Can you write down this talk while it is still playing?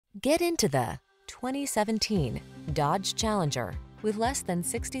Get into the 2017 Dodge Challenger. With less than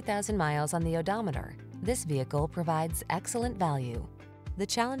 60,000 miles on the odometer, this vehicle provides excellent value. The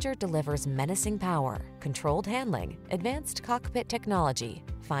Challenger delivers menacing power, controlled handling, advanced cockpit technology,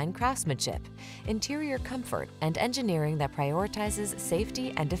 fine craftsmanship, interior comfort, and engineering that prioritizes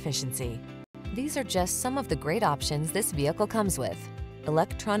safety and efficiency. These are just some of the great options this vehicle comes with: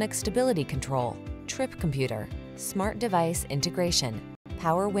 electronic stability control, trip computer, smart device integration,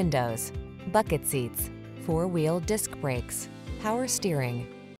 power windows, bucket seats, four-wheel disc brakes, power steering.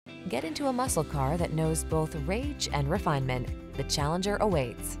 Get into a muscle car that knows both rage and refinement. The Challenger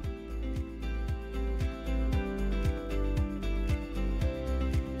awaits.